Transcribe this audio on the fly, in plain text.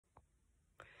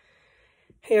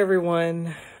Hey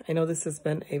everyone, I know this has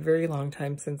been a very long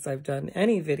time since I've done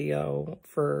any video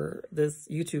for this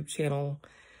YouTube channel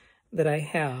that I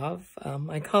have.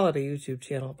 I call it a YouTube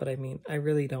channel, but I mean, I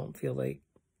really don't feel like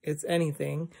it's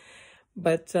anything.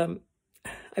 But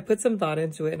I put some thought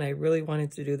into it and I really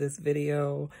wanted to do this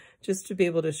video just to be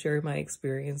able to share my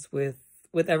experience with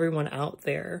everyone out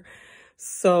there.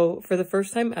 So for the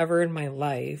first time ever in my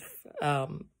life,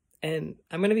 and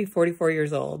I'm going to be 44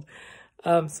 years old.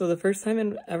 So the first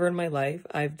time ever in my life,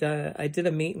 I did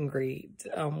a meet and greet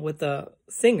with a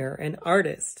singer, an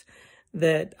artist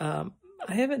that I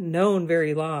haven't known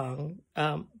very long,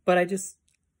 but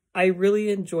I really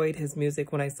enjoyed his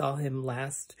music when I saw him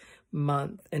last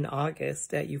month in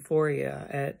August at Euphoria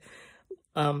at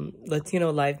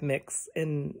Latino Live Mix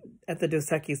at the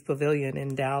Dos Equis Pavilion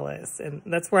in Dallas, and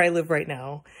that's where I live right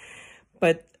now.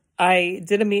 But I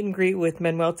did a meet and greet with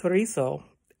Manuel Turizo,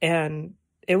 and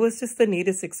it was just the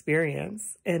neatest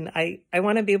experience. And I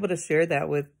want to be able to share that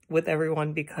with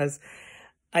everyone because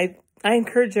I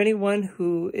encourage anyone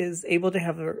who is able to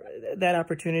have that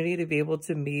opportunity to be able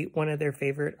to meet one of their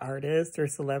favorite artists or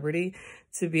celebrity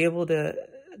to be able to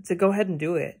go ahead and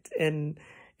do it and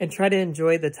try to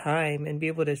enjoy the time and be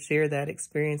able to share that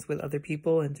experience with other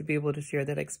people and to be able to share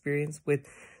that experience with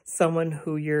someone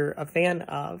who you're a fan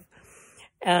of.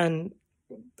 And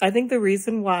I think the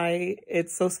reason why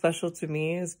it's so special to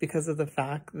me is because of the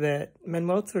fact that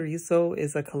Manuel Turizo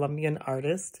is a Colombian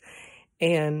artist,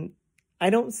 and I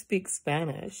don't speak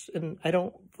Spanish, and I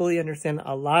don't fully understand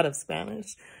a lot of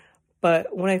Spanish.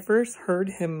 But when I first heard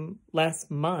him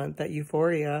last month at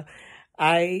Euphoria,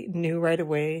 I knew right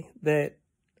away that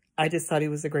I just thought he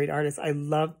was a great artist. I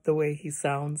love the way he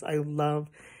sounds. I love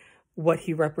what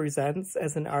he represents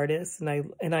as an artist, and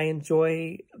I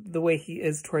enjoy the way he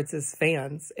is towards his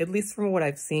fans, at least from what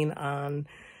I've seen on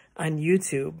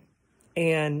YouTube,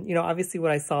 and obviously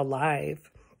what I saw live.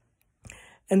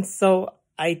 And so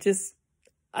I just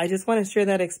want to share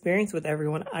that experience with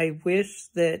everyone. I wish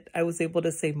that I was able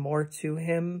to say more to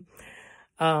him.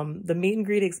 The meet and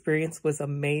greet experience was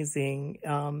amazing.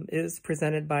 It was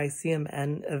presented by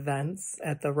CMN Events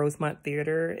at the Rosemont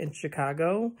Theater in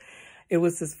Chicago. It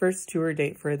was his first tour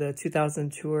date for the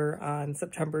 2000 tour on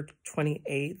September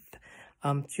 28th,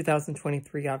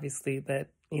 2023, obviously, that,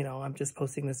 I'm just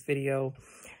posting this video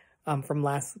from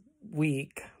last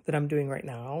week that I'm doing right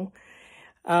now.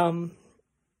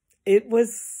 It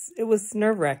was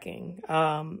nerve-wracking,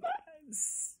 and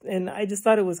I just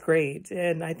thought it was great.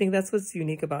 And I think that's what's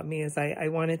unique about me is I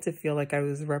wanted to feel like I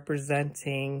was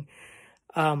representing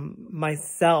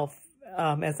myself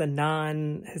as a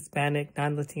non-Hispanic,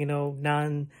 non-Latino,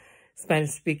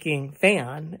 non-Spanish speaking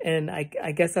fan. And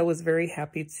I guess I was very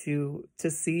happy to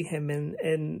see him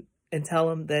and tell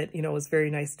him that, it was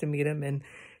very nice to meet him and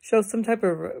show some type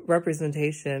of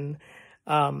representation,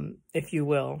 if you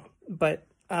will. But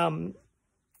I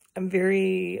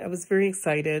was very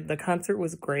excited. The concert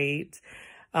was great.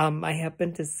 I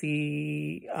happened to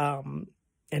see an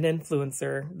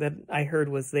influencer that I heard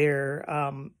was there.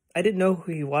 I didn't know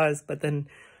who he was, but then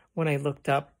when I looked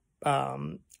up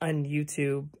on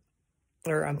YouTube,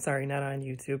 or I'm sorry, not on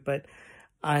YouTube, but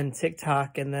on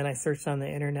TikTok, and then I searched on the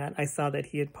internet, I saw that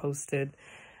he had posted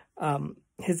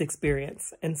his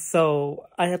experience. And so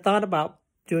I had thought about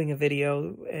doing a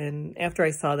video, and after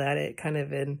I saw that, it kind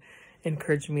of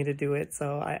encouraged me to do it.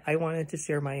 So I wanted to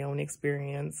share my own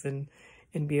experience and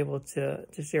be able to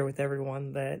share with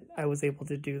everyone that I was able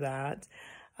to do that.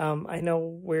 I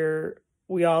know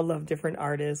we all love different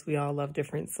artists. We all love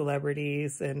different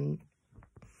celebrities. And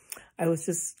I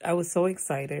was so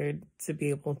excited to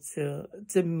be able to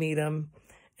meet him.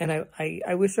 And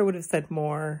I wish I would have said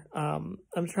more.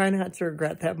 I'm trying not to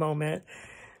regret that moment.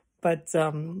 But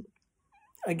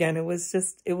again, it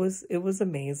was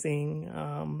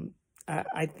amazing.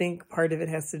 I think part of it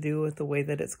has to do with the way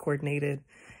that it's coordinated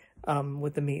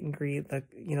with the meet and greet, the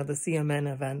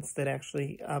CMN events that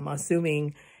actually, I'm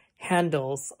assuming,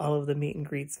 handles all of the meet and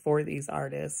greets for these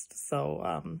artists.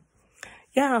 So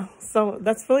yeah, so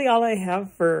that's really all I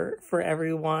have for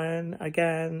everyone.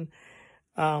 Again,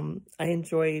 I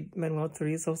enjoyed Manuel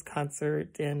Turizo's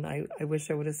concert, and I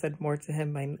wish I would have said more to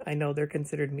him. I know they're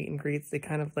considered meet and greets. They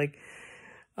kind of like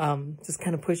just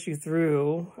kind of push you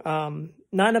through,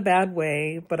 not in a bad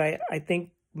way, but I think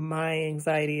my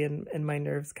anxiety and my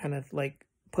nerves kind of like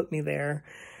put me there.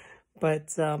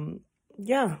 But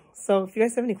yeah, so if you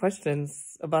guys have any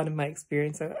questions about my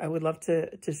experience, I would love to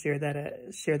share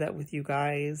that with you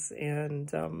guys.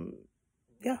 And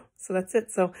yeah, so that's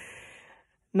it. So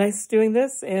nice doing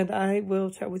this, and I will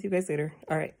chat with you guys later.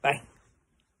 All right, bye.